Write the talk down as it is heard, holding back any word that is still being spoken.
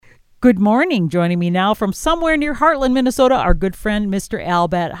Good morning. Joining me now from somewhere near Heartland, Minnesota, our good friend, Mr. Al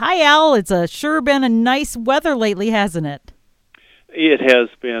Batt. Hi, Al. It's sure been a nice weather lately, hasn't it? It has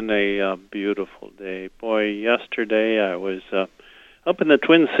been a beautiful day. Boy, yesterday I was up in the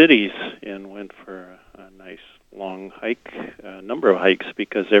Twin Cities and went for a nice long hike, a number of hikes,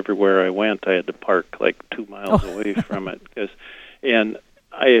 because everywhere I went I had to park like 2 miles away from it. And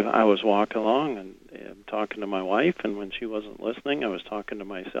I was walking along and talking to my wife, and when she wasn't listening, I was talking to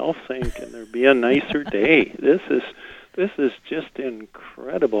myself, saying, "Can there be a nicer day? This is just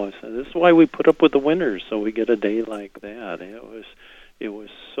incredible." I said, "This is why we put up with the winters, so we get a day like that." It was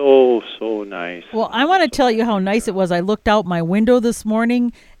so nice. Well, I want to tell you how nice it was. I looked out my window this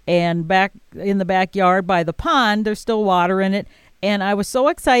morning, and back in the backyard by the pond, there's still water in it. And I was so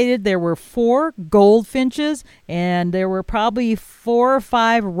excited. There were 4 goldfinches, and there were probably 4 or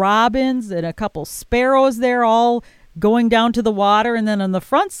 5 robins and a couple sparrows there, all going down to the water. And then on the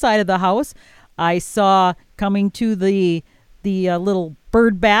front side of the house, I saw coming to the little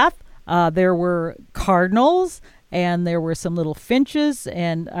bird bath, there were cardinals, and there were some little finches,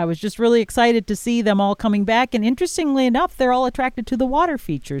 and I was just really excited to see them all coming back. And interestingly enough, they're all attracted to the water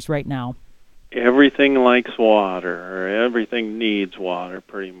features right now. Everything likes water, or everything needs water,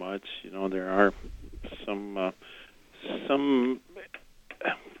 pretty much. You know, there are some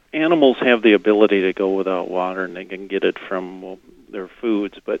animals have the ability to go without water, and they can get it from their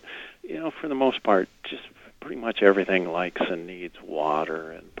foods. But, you know, for the most part, just pretty much everything likes and needs water,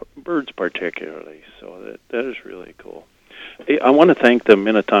 and birds particularly. So that is really cool. I want to thank the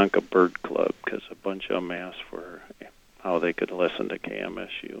Minnetonka Bird Club, because a bunch of them asked for how they could listen to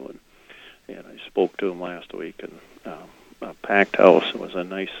KMSU, and I spoke to them last week, and a packed house. It was a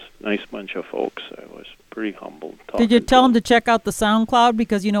nice bunch of folks. I was pretty humbled. Did you tell them to check out the SoundCloud?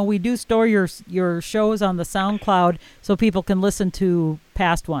 Because, you know, we do store your shows on the SoundCloud so people can listen to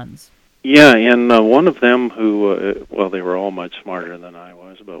past ones. Yeah, and one of them who, they were all much smarter than I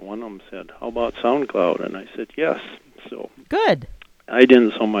was, but one of them said, "How about SoundCloud?" And I said, "Yes." So good. I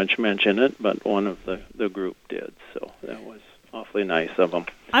didn't so much mention it, but one of the group did, so that was awfully nice of them.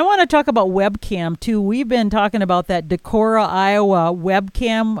 I want to talk about webcam, too. We've been talking about that Decorah, Iowa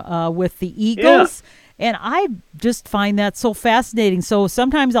webcam with the eagles, and I just find that so fascinating. So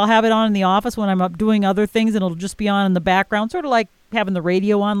sometimes I'll have it on in the office when I'm up doing other things, and it'll just be on in the background, sort of like having the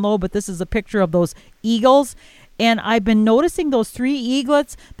radio on low, but this is a picture of those eagles. And I've been noticing those 3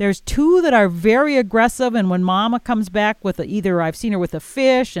 eaglets. There's 2 that are very aggressive, and when Mama comes back with either I've seen her with a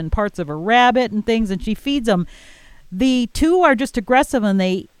fish and parts of a rabbit and things, and she feeds them, the 2 are just aggressive, and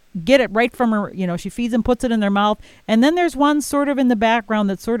they get it right from her. You know, she feeds them, puts it in their mouth. And then there's one sort of in the background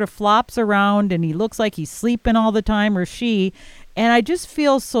that sort of flops around, and he looks like he's sleeping all the time, or she. And I just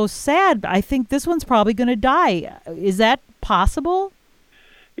feel so sad. I think this one's probably going to die. Is that possible?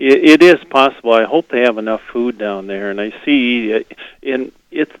 It is possible. I hope they have enough food down there. And I see, it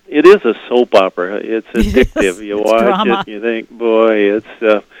is a soap opera. It's addictive. You watch drama. It, you think, boy,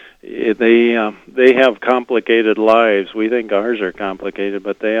 it's they have complicated lives. We think ours are complicated,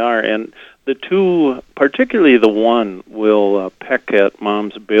 but they are. And the 2, particularly the one, will peck at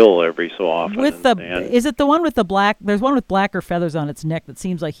Mom's bill every so often. Is it the one with the black? There's one with blacker feathers on its neck that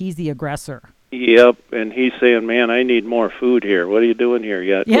seems like he's the aggressor. Yep, and he's saying, "Man, I need more food here. What are you doing here?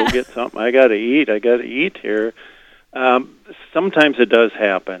 You got to go get something. I got to eat here." Sometimes it does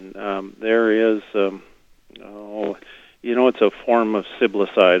happen. There is, it's a form of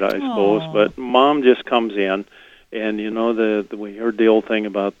siblicide, I suppose. But Mom just comes in, and we heard the old thing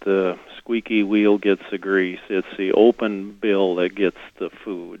about the squeaky wheel gets the grease. It's the open bill that gets the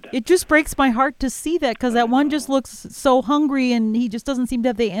food. It just breaks my heart to see that, because that one just looks so hungry, and he just doesn't seem to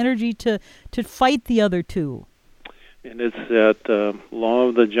have the energy to fight the other 2. And it's that law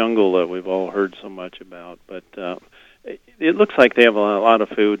of the jungle that we've all heard so much about. But it looks like they have a lot of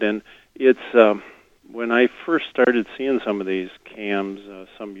food, and it's when I first started seeing some of these cams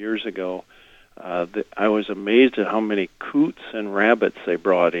some years ago, I was amazed at how many coots and rabbits they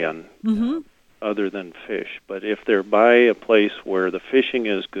brought in, other than fish. But if they're by a place where the fishing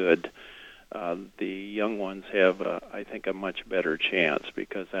is good, the young ones have, I think, a much better chance,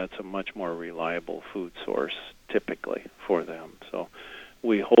 because that's a much more reliable food source, typically, for them. So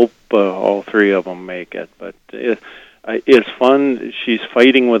we hope all 3 of them make it. But it's fun. She's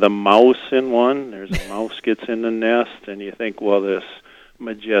fighting with a mouse in one. There's a mouse gets in the nest, and you think, well, this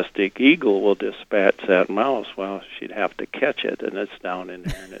majestic eagle will dispatch that mouse. Well, she'd have to catch it, and it's down in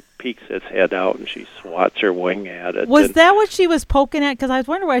there, and it peeks its head out, and she swats her wing at it. Was that what she was poking at? Because I was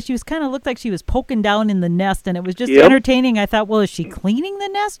wondering why she was kind of looked like she was poking down in the nest, and it was just entertaining. I thought, well, is she cleaning the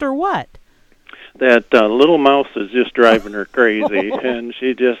nest or what? that little mouse is just driving her crazy, and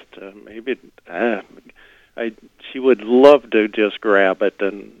she just she would love to just grab it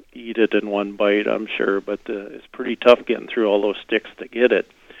and eat it in one bite, I'm sure, but it's pretty tough getting through all those sticks to get it.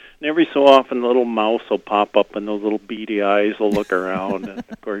 And every so often, the little mouse will pop up, and those little beady eyes will look around, and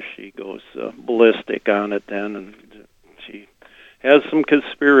of course she goes ballistic on it then, and she has some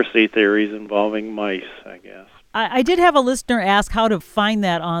conspiracy theories involving mice, I guess. I did have a listener ask how to find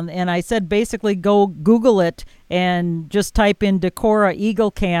that on, and I said basically go Google it and just type in Decorah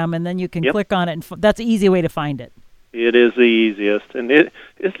Eagle Cam, and then you can click on it, and that's an easy way to find it. It is the easiest, and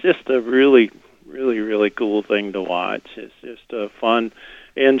it's just a really, really, really cool thing to watch. It's just fun,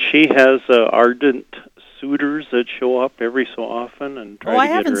 and she has ardent suitors that show up every so often and try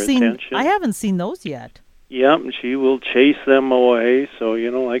to get her attention. I haven't seen those yet. Yep, and she will chase them away. So,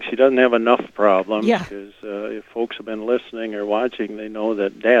 like she doesn't have enough problems. Yeah. Because if folks have been listening or watching, they know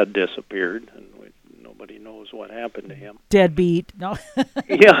that Dad disappeared, and nobody knows what happened to him. Deadbeat. No.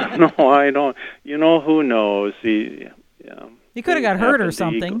 Yeah, no, I don't. Who knows? He could have got hurt or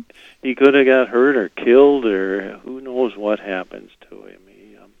something. He could have got hurt or killed, or who knows what happens to him.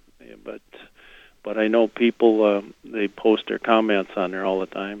 But I know people, they post their comments on there all the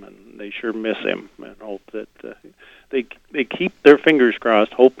time, and they sure miss him and hope that they keep their fingers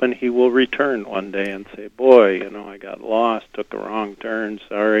crossed, hoping he will return one day and say, boy, I got lost, took a wrong turn,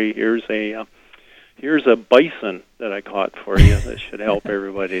 sorry, here's a bison that I caught for you that should help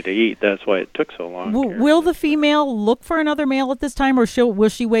everybody to eat. That's why it took so long. Will the female look for another male at this time, or will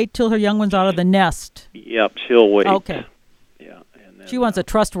she wait till her young one's out of the nest? Yep, she'll wait. Okay. Yeah. And then, she wants a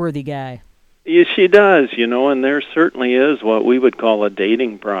trustworthy guy. Yes, she does, and there certainly is what we would call a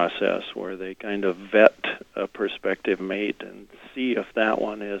dating process where they kind of vet a prospective mate and see if that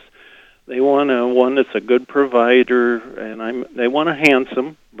one is. They want one that's a good provider, and they want a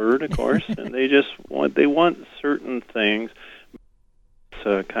handsome bird, of course, and they want certain things.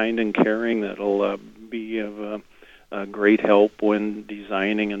 It's kind and caring that'll be of great help when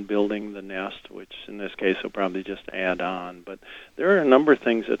designing and building the nest, which in this case will probably just add on. But there are a number of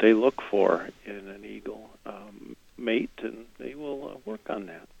things that they look for in an eagle mate, and they will work on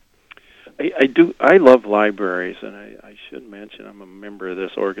that. I love libraries, and I should mention I'm a member of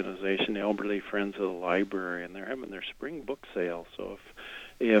this organization, the Elderly Friends of the Library, and they're having their spring book sale. So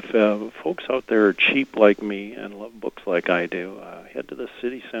if folks out there are cheap like me and love books like I do, head to the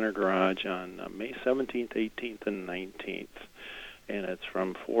City Center Garage on May 17th, 18th, and 19th. And it's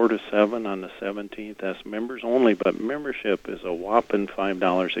from 4 to 7 on the 17th. That's members only, but membership is a whopping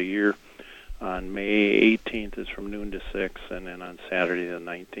 $5 a year. On May 18th is from noon to 6, and then on Saturday the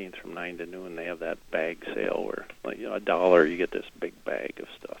 19th from 9 to noon, they have that bag sale where, $1 you get this big bag of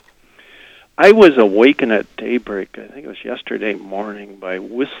stuff. I was awakened at daybreak, I think it was yesterday morning, by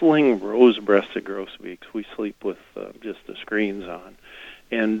whistling rose-breasted grosbeaks. We sleep with just the screens on,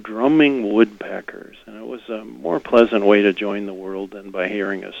 and drumming woodpeckers. And it was a more pleasant way to join the world than by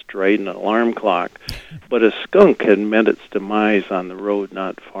hearing a strident alarm clock. But a skunk had met its demise on the road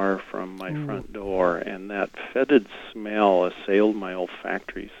not far from my front door, and that fetid smell assailed my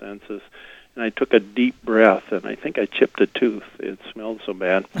olfactory senses. And I took a deep breath, and I think I chipped a tooth. It smelled so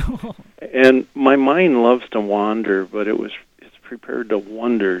bad. And my mind loves to wander, but it's prepared to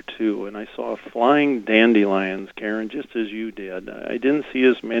wonder, too. And I saw flying dandelions, Karen, just as you did. I didn't see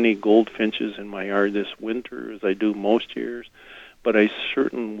as many goldfinches in my yard this winter as I do most years, but I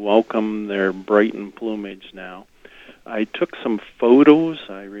certainly welcome their brightened plumage now. I took some photos.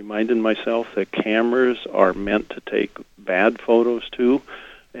 I reminded myself that cameras are meant to take bad photos, too.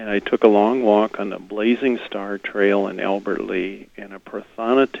 And I took a long walk on the Blazing Star Trail in Albert Lea, and a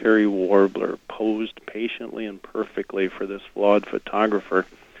prothonotary warbler posed patiently and perfectly for this flawed photographer.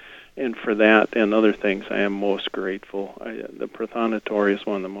 And for that and other things, I am most grateful. The prothonotary is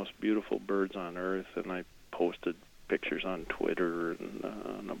one of the most beautiful birds on earth, and I posted pictures on Twitter and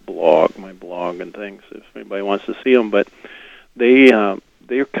on my blog and things, if anybody wants to see them. But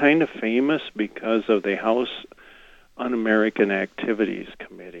they're kind of famous because of the House Un-American Activities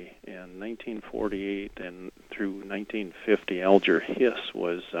Committee. In 1948 and through 1950, Alger Hiss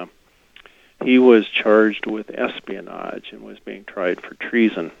was charged with espionage and was being tried for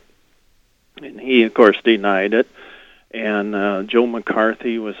treason. And he, of course, denied it. And Joe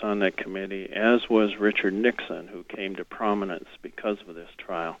McCarthy was on that committee, as was Richard Nixon, who came to prominence because of this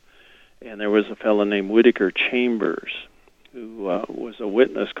trial. And there was a fellow named Whittaker Chambers, who was a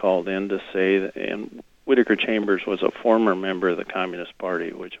witness called in to say that, and Whittaker Chambers was a former member of the Communist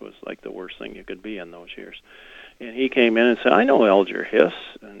Party, which was like the worst thing you could be in those years. And he came in and said, I know Alger Hiss.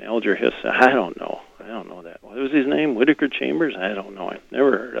 And Alger Hiss said, I don't know that. What was his name? Whittaker Chambers? I don't know. I've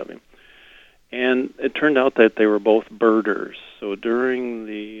never heard of him. And it turned out that they were both birders. So during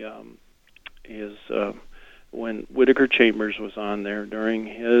when Whittaker Chambers was on there, during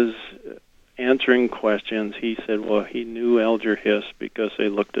his answering questions, he said, well, he knew Alger Hiss because they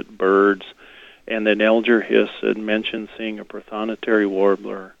looked at birds, and that Alger Hiss had mentioned seeing a prothonotary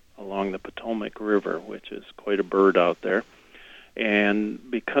warbler along the Potomac River, which is quite a bird out there. And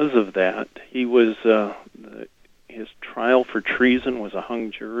because of that, he was his trial for treason was a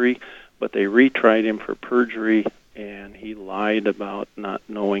hung jury, but they retried him for perjury, and he lied about not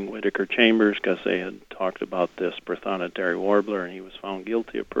knowing Whittaker Chambers because they had talked about this prothonotary warbler, and he was found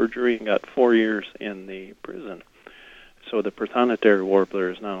guilty of perjury and got 4 years in the prison. So the prothonotary warbler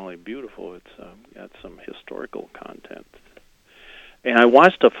is not only beautiful, it's got some historical content. And I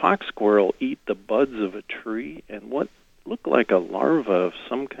watched a fox squirrel eat the buds of a tree, and what looked like a larva of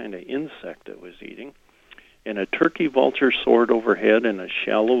some kind of insect it was eating. And a turkey vulture soared overhead in a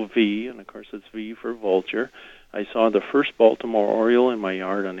shallow V, and of course it's V for vulture. I saw the first Baltimore oriole in my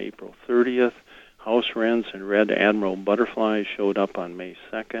yard on April 30th. House wrens and red admiral butterflies showed up on May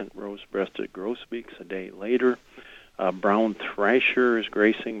 2nd. Rose-breasted grosbeaks a day later. Brown thrasher is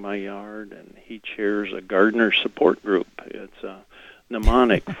gracing my yard, and he chairs a gardener support group. It's a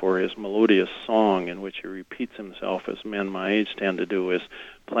mnemonic for his melodious song in which he repeats himself, as men my age tend to do, is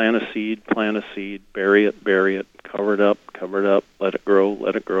plant a seed, bury it, cover it up, let it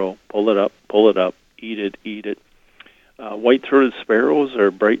grow, pull it up, eat it. White-throated sparrows are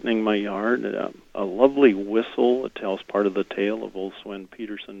brightening my yard. A lovely whistle that tells part of the tale of old Sven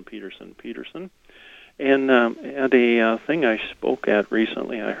Peterson. And at a thing I spoke at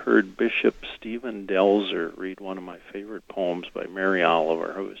recently, I heard Bishop Stephen Delzer read one of my favorite poems by Mary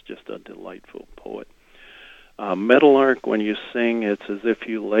Oliver, who is just a delightful poet. Meadowlark, when you sing, it's as if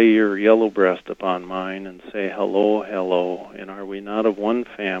you lay your yellow breast upon mine and say, hello, hello, and are we not of one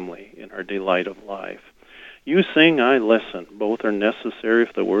family in our delight of life? You sing, I listen. Both are necessary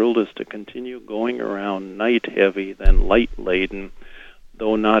if the world is to continue going around night-heavy than light-laden,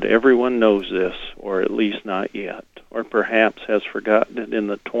 though not everyone knows this, or at least not yet, or perhaps has forgotten it in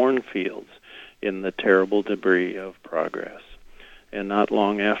the torn fields, in the terrible debris of progress. And not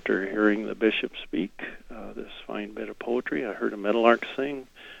long after hearing the bishop speak this fine bit of poetry, I heard a meadowlark sing,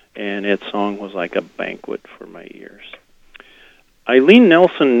 and its song was like a banquet for my ears. Eileen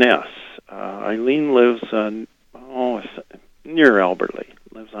Nelson Ness. Eileen lives near Alberley,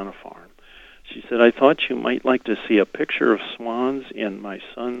 lives on a farm. She said, I thought you might like to see a picture of swans in my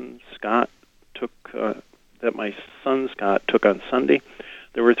son Scott took on Sunday.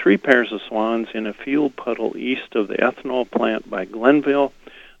 There were 3 pairs of swans in a field puddle east of the ethanol plant by Glenville.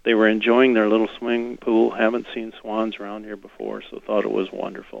 They were enjoying their little swimming pool. Haven't seen swans around here before, so thought it was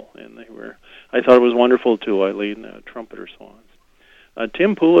wonderful. And I thought it was wonderful too, Eileen, trumpeter swans.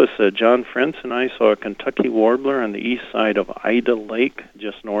 Tim Poulos said, John Frentz and I saw a Kentucky warbler on the east side of Ida Lake,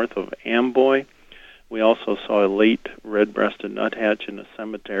 just north of Amboy. We also saw a late red-breasted nuthatch in a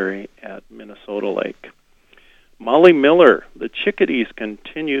cemetery at Minnesota Lake. Molly Miller, the chickadees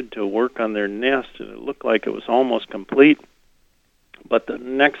continued to work on their nest, and it looked like it was almost complete. But the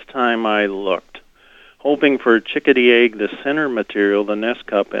next time I looked, hoping for a chickadee egg, the center material, the nest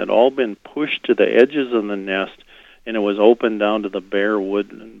cup, had all been pushed to the edges of the nest, and it was open down to the bare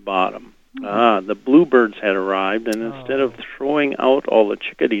wooden bottom. The bluebirds had arrived, and instead of throwing out all the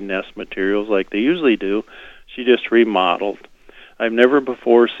chickadee nest materials like they usually do, she just remodeled. I've never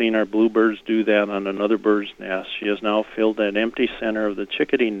before seen our bluebirds do that on another bird's nest. She has now filled that empty center of the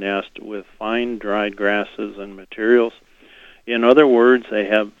chickadee nest with fine dried grasses and materials. In other words, they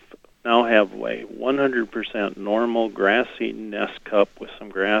now have a 100% normal grassy nest cup with some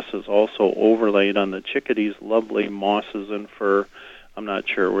grasses also overlaid on the chickadees' lovely mosses and fur. I'm not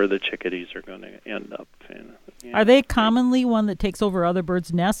sure where the chickadees are going to end up. Are they commonly one that takes over other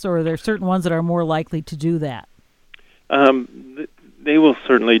birds' nests, or are there certain ones that are more likely to do that? They will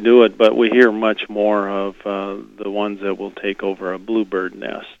certainly do it, but we hear much more of the ones that will take over a bluebird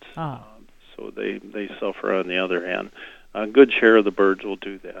nest. So they suffer on the other hand. A good share of the birds will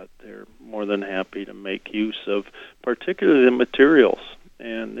do that. They're more than happy to make use of particularly the materials.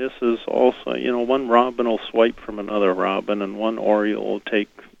 And this is also, one robin will swipe from another robin, and one oriole will take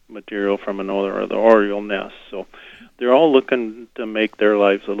material from another oriole nest. So they're all looking to make their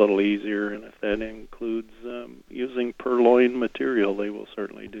lives a little easier, and if that includes using purloined material, they will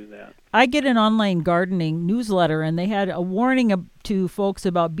certainly do that. I get an online gardening newsletter, and they had a warning to folks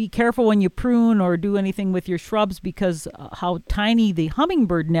about be careful when you prune or do anything with your shrubs because how tiny the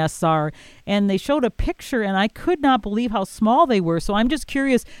hummingbird nests are. And they showed a picture, and I could not believe how small they were. So I'm just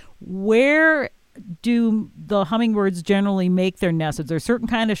curious, where do the hummingbirds generally make their nests? Is there a certain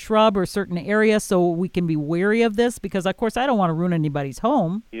kind of shrub or certain area so we can be wary of this? Because, of course, I don't want to ruin anybody's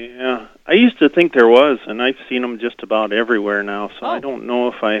home. Yeah, I used to think there was, and I've seen them just about everywhere now, so Oh. I don't know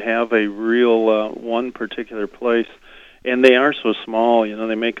if I have a real one particular place. And they are so small,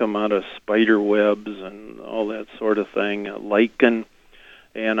 they make them out of spider webs and all that sort of thing, lichen.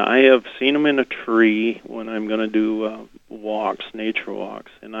 And I have seen them in a tree when I'm going to do walks, nature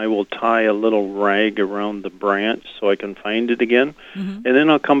walks, and I will tie a little rag around the branch so I can find it again. Mm-hmm. And then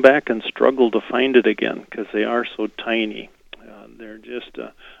I'll come back and struggle to find it again because they are so tiny. They're just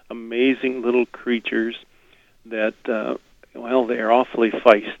amazing little creatures that, they're awfully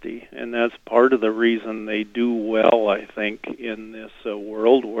feisty. And that's part of the reason they do well, I think, in this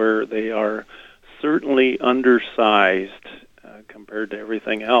world where they are certainly undersized compared to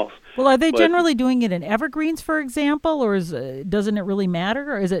everything else. Well, are they generally doing it in evergreens, for example, or doesn't it really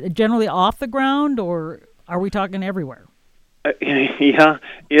matter? Or is it generally off the ground, or are we talking everywhere? Yeah,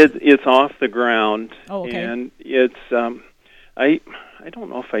 it's off the ground. Oh, okay. And it's I don't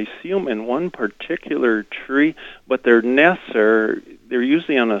know if I see them in one particular tree, but their nests they're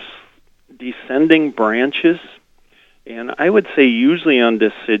usually on descending branches. And I would say usually on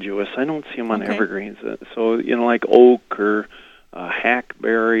deciduous. I don't see them on evergreens. So, like oak or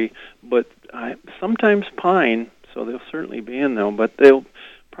hackberry, but sometimes pine, so they'll certainly be in them, but they'll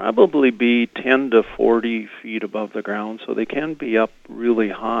probably be 10 to 40 feet above the ground, so they can be up really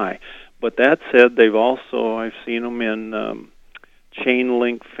high. But that said, I've seen them in chain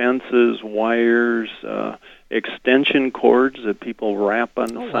link fences, wires, extension cords that people wrap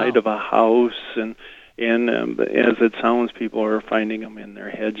on the side of a house, and as it sounds, people are finding them in their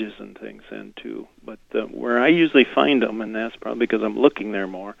hedges and things then too. But where I usually find them, and that's probably because I'm looking there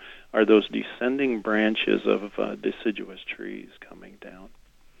more, are those descending branches of deciduous trees coming down.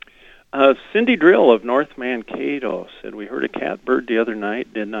 Cindy Drill of North Mankato said, we heard a catbird the other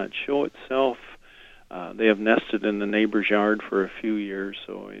night, did not show itself. They have nested in the neighbor's yard for a few years,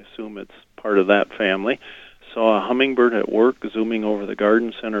 so I assume it's part of that family. Saw a hummingbird at work zooming over the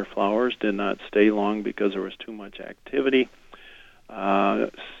garden center flowers. Did not stay long because there was too much activity.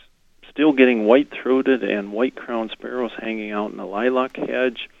 Still getting white-throated and white-crowned sparrows hanging out in the lilac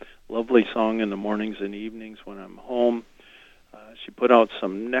hedge. Lovely song in the mornings and evenings when I'm home. She put out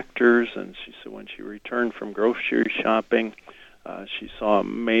some nectars, and she said when she returned from grocery shopping, she saw a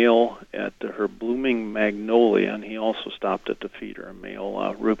male at her blooming magnolia, and he also stopped it to feed her, a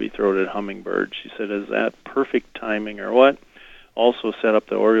male ruby-throated hummingbird. She said, is that perfect timing or what? Also set up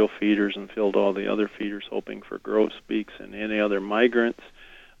the oriole feeders and filled all the other feeders, hoping for grosbeaks and any other migrants.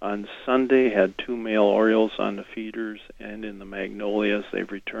 On Sunday, had 2 male orioles on the feeders and in the magnolias.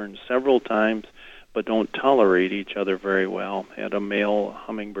 They've returned several times, but don't tolerate each other very well. Had a male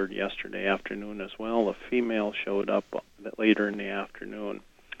hummingbird yesterday afternoon as well. A female showed up later in the afternoon.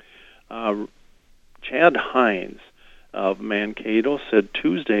 Chad Hines of Mankato said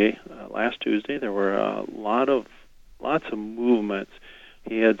last Tuesday, there were lots of movements.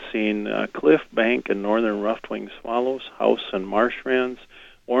 He had seen cliff bank and northern ruffed-winged swallows, house and marsh wrens,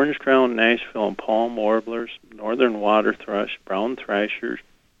 orange-crowned Nashville and palm warblers, northern water thrush, brown thrashers,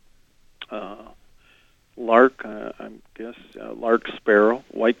 lark, lark sparrow,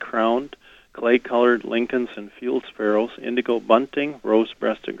 white-crowned, clay-colored Lincolns and field sparrows, indigo bunting,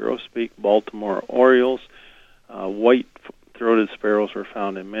 rose-breasted grosbeak, Baltimore orioles, white-throated sparrows were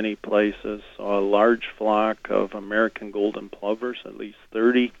found in many places. Saw a large flock of American golden plovers, at least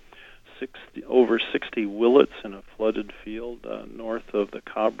 30, over 60 willets in a flooded field north of the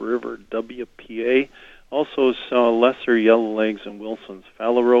Cobb River, WPA. Also saw lesser yellowlegs and Wilson's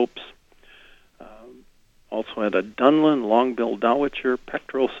phalaropes. Also had a Dunlin, long-billed dowitcher,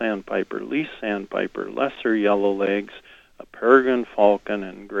 pectoral sandpiper, least sandpiper, lesser yellowlegs, a peregrine falcon,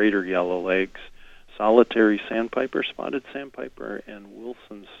 and greater yellowlegs, solitary sandpiper, spotted sandpiper, and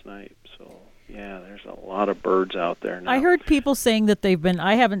Wilson's snipe. So, yeah, there's a lot of birds out there now. I heard people saying that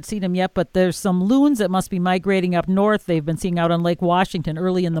I haven't seen them yet, but there's some loons that must be migrating up north they've been seeing out on Lake Washington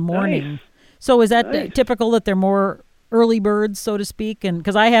early in the morning. Nice. So is that typical that they're more early birds, so to speak? And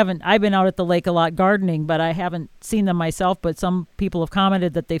because I've been out at the lake a lot gardening, but I haven't seen them myself, but some people have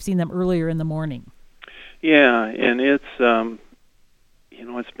commented that they've seen them earlier in the morning. Yeah, and it's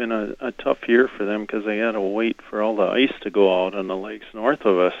it's been a tough year for them because they had to wait for all the ice to go out on the lakes north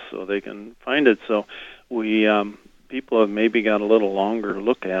of us so they can find it. So people have maybe got a little longer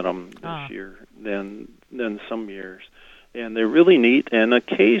look at them this year than some years. And they're really neat, and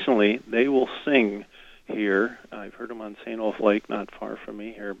occasionally they will sing here. I've heard them on St. Olaf Lake, not far from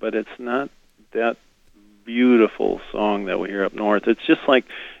me here, but it's not that beautiful song that we hear up north. It's just like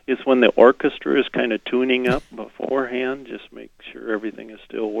it's when the orchestra is kind of tuning up beforehand, just make sure everything is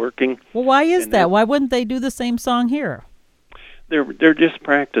still working. Well, why is that? Why wouldn't they do the same song here? They're just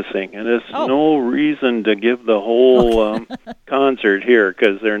practicing, and there's Oh. no reason to give the whole concert here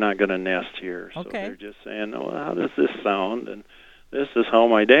because they're not going to nest here. So Okay. they're just saying, "Oh, how does this sound?" And this is how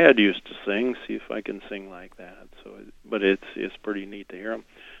my dad used to sing. See if I can sing like that. So, but it's pretty neat to hear them.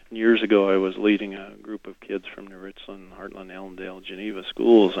 Years ago, I was leading a group of kids from the Richland, Heartland, Allendale, Geneva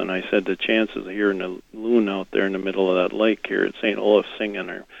schools, and I said the chances of hearing the loon out there in the middle of that lake here at St. Olaf singing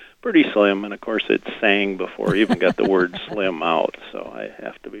are pretty slim, and of course it sang before I even got the word slim out, so I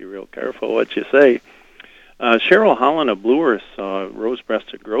have to be real careful what you say. Cheryl Holland of Blue Earth saw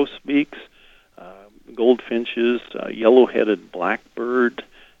rose-breasted grosbeaks, goldfinches, yellow-headed blackbird,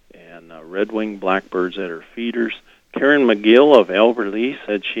 and red-winged blackbirds at her feeders. Karen McGill of Alberley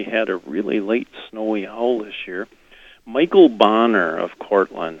said she had a really late snowy owl this year. Michael Bonner of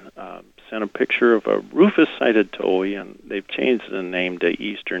Cortland sent a picture of a rufous-sided towhee, and they've changed the name to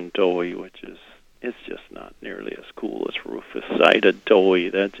eastern towhee, which is it's just not nearly as cool as rufous-sided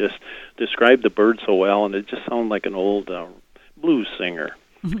towhee. That just described the bird so well, and it just sounded like an old blues singer.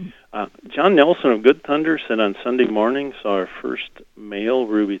 John Nelson of Good Thunder said on Sunday morning saw our first male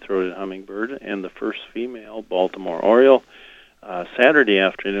ruby-throated hummingbird and the first female Baltimore oriole. Saturday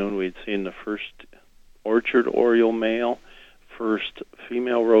afternoon, we'd seen the first orchard oriole male, first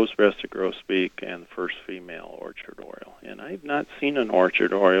female rose-breasted grosbeak, and first female orchard oriole. And I've not seen an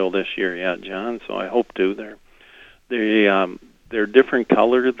orchard oriole this year yet, John, so I hope to. They're different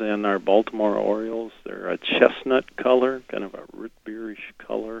color than our Baltimore orioles. They're a chestnut color, kind of a root beerish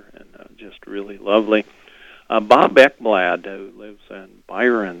color, and just really lovely. Bob Ekblad, who lives in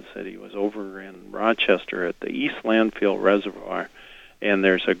Byron, said he was over in Rochester at the East Landfill Reservoir, and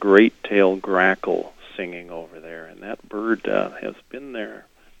there's a great-tailed grackle singing over there, and that bird has been there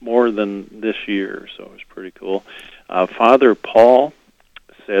more than this year, so it was pretty cool. Father Paul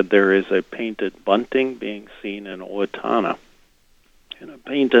said there is a painted bunting being seen in Owatonna. And a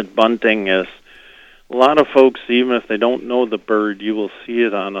painted bunting is a lot of folks, even if they don't know the bird, you will see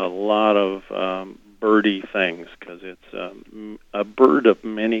it on a lot of birdie things because it's a bird of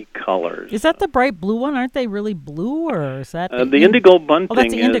many colors. Is that the bright blue one? Aren't they really blue, or is that the indigo bunting? Oh,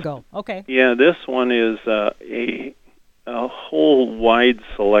 that's the indigo. Okay. Yeah, this one is a whole wide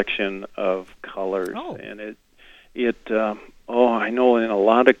selection of colors, and I know in a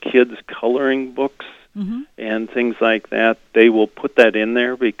lot of kids' coloring books. Mm-hmm. And things like that, they will put that in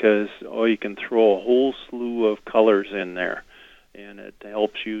there because, you can throw a whole slew of colors in there, and it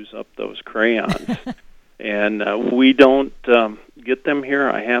helps use up those crayons. And we don't get them here.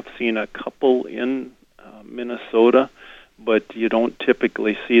 I have seen a couple in Minnesota, but you don't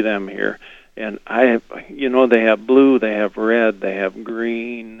typically see them here. And they have blue, they have red, they have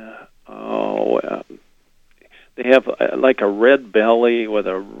green. They have like a red belly with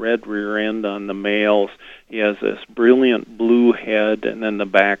a red rear end on the males. He has this brilliant blue head, and then the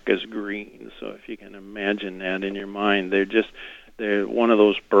back is green. So if you can imagine that in your mind, they're one of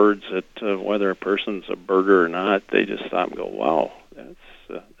those birds that whether a person's a birder or not, they just stop and go, wow,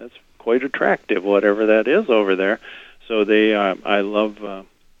 that's quite attractive, whatever that is over there. So I love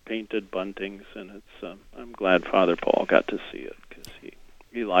painted buntings, and I'm glad Father Paul got to see it because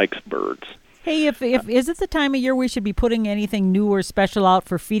he likes birds. Hey, if is it the time of year we should be putting anything new or special out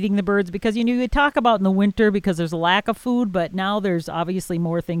for feeding the birds? Because you talk about in the winter because there's a lack of food, but now there's obviously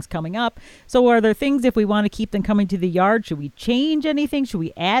more things coming up. So are there things, if we want to keep them coming to the yard, should we change anything? Should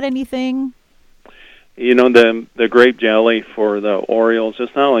we add anything? The grape jelly for the orioles,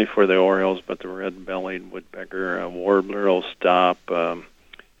 it's not only for the orioles, but the red-bellied woodpecker, warbler will stop,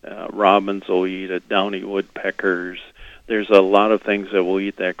 robins will eat it, downy woodpeckers. There's a lot of things that will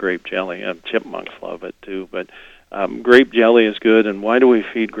eat that grape jelly. Chipmunks love it too, but grape jelly is good. And why do we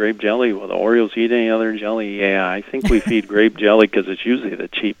feed grape jelly? Will the orioles eat any other jelly? Yeah, I think we feed grape jelly because it's usually the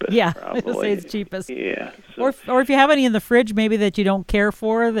cheapest. Yeah, probably. I'll say it's cheapest. Yeah. So. Or if you have any in the fridge, maybe that you don't care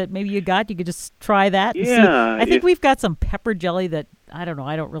for, that maybe you could just try that. And yeah. See. I think we've got some pepper jelly that I don't know.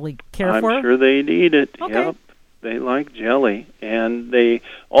 I don't really care for. I'm sure they'd eat it. Okay. Yep. They like jelly, and they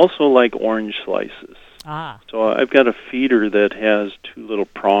also like orange slices. So I've got a feeder that has two little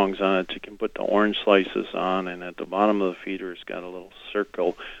prongs on it. You can put the orange slices on, and at the bottom of the feeder it's got a little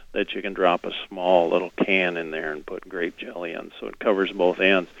circle that you can drop a small little can in there and put grape jelly on, so it covers both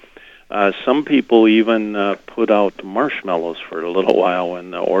ends. Some people even put out marshmallows for a little while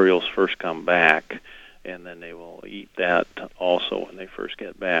when the orioles first come back, and then they will eat that also when they first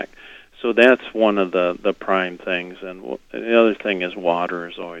get back. So that's one of the prime things. And the other thing is water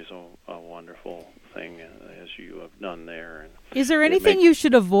is always a wonderful thing as you have done there. And is there anything you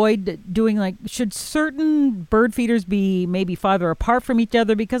should avoid doing? Like, should certain bird feeders be maybe farther apart from each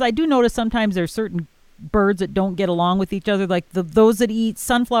other? Because I do notice sometimes there's certain birds that don't get along with each other, like those that eat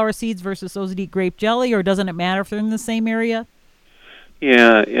sunflower seeds versus those that eat grape jelly, or doesn't it matter if they're in the same area?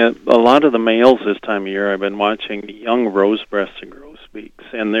 Yeah, a lot of the males this time of year, I've been watching young rosebreasts and grosbeaks,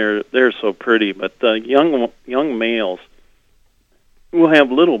 and they're so pretty. But the young males will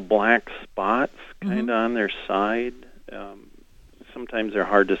have little black spots kind of on their side. Sometimes they're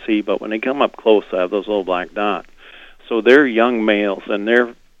hard to see, but when they come up close, they have those little black dots. So they're young males, and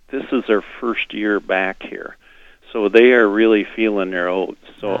this is their first year back here. So they are really feeling their oats.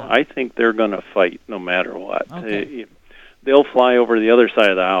 So I think they're going to fight no matter what. Okay. They'll fly over to the other side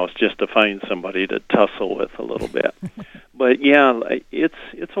of the house just to find somebody to tussle with a little bit. But yeah,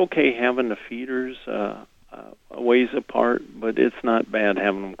 it's okay having the feeders a ways apart, but it's not bad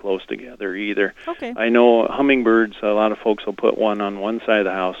having them close together either. Okay. I know hummingbirds, a lot of folks will put one on one side of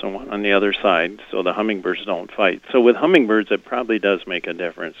the house and one on the other side so the hummingbirds don't fight. So with hummingbirds, it probably does make a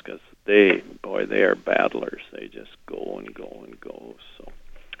difference because they are battlers. They just go and go and go. So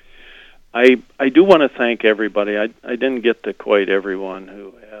I do want to thank everybody. I didn't get to quite everyone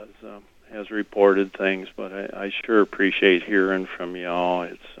who has reported things, but I sure appreciate hearing from y'all.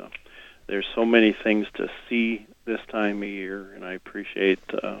 There's so many things to see this time of year, and I appreciate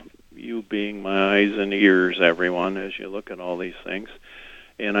you being my eyes and ears, everyone, as you look at all these things.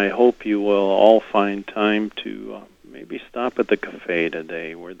 And I hope you will all find time to maybe stop at the cafe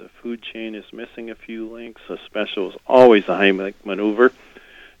today, where the food chain is missing a few links. A special is always a Heimlich maneuver.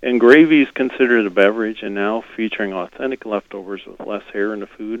 And gravy is considered a beverage, and now featuring authentic leftovers with less hair in the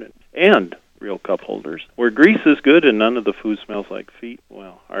food and real cup holders. Where grease is good and none of the food smells like feet,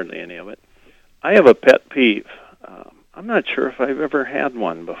 well, hardly any of it. I have a pet peeve. I'm not sure if I've ever had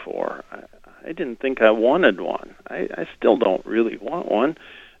one before. I didn't think I wanted one. I still don't really want one.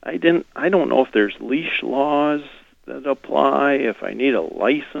 I don't know if there's leash laws that apply, if I need a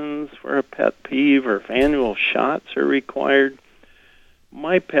license for a pet peeve, or if annual shots are required.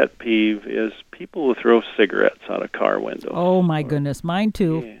 My pet peeve is people who throw cigarettes out of car windows. Oh my goodness, mine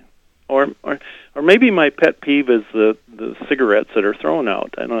too. Yeah. Or maybe my pet peeve is the cigarettes that are thrown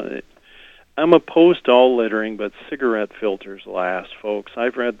out. I'm opposed to all littering, but cigarette filters last, folks.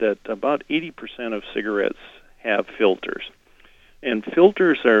 I've read that about 80% of cigarettes have filters. And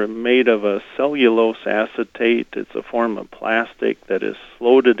filters are made of a cellulose acetate. It's a form of plastic that is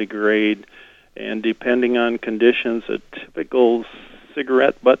slow to degrade, and depending on conditions, a typical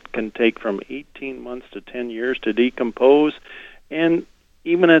cigarette butt can take from 18 months to 10 years to decompose, and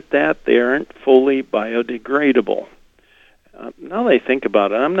even at that, they aren't fully biodegradable. Now that I think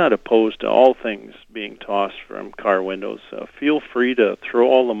about it, I'm not opposed to all things being tossed from car windows. Feel free to throw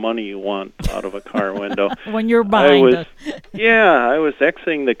all the money you want out of a car window. When you're behind I was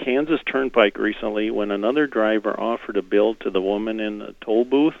exiting the Kansas Turnpike recently when another driver offered a bill to the woman in the toll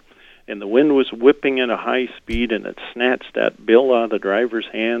booth, and the wind was whipping at a high speed, and it snatched that bill out of the driver's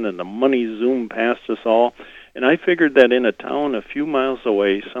hand, and the money zoomed past us all. And I figured that in a town a few miles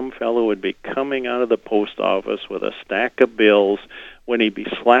away, some fellow would be coming out of the post office with a stack of bills. When he'd be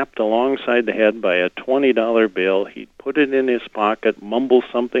slapped alongside the head by a $20 bill, he'd put it in his pocket, mumble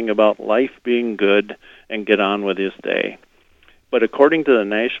something about life being good, and get on with his day. But according to the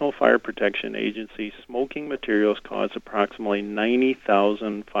National Fire Protection Agency, smoking materials cause approximately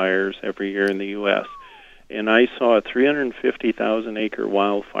 90,000 fires every year in the U.S., and I saw a 350,000-acre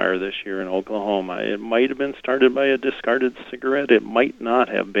wildfire this year in Oklahoma. It might have been started by a discarded cigarette. It might not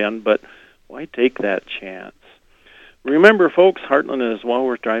have been, but why take that chance? Remember, folks, Heartland is while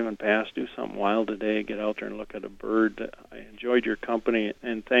we're driving past, do something wild today. Get out there and look at a bird. I enjoyed your company,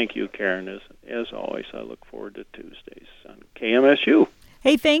 and thank you, Karen. As always, I look forward to Tuesdays on KMSU.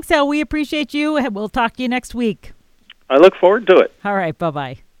 Hey, thanks, Al. We appreciate you. We'll talk to you next week. I look forward to it. All right,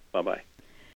 bye-bye. Bye-bye.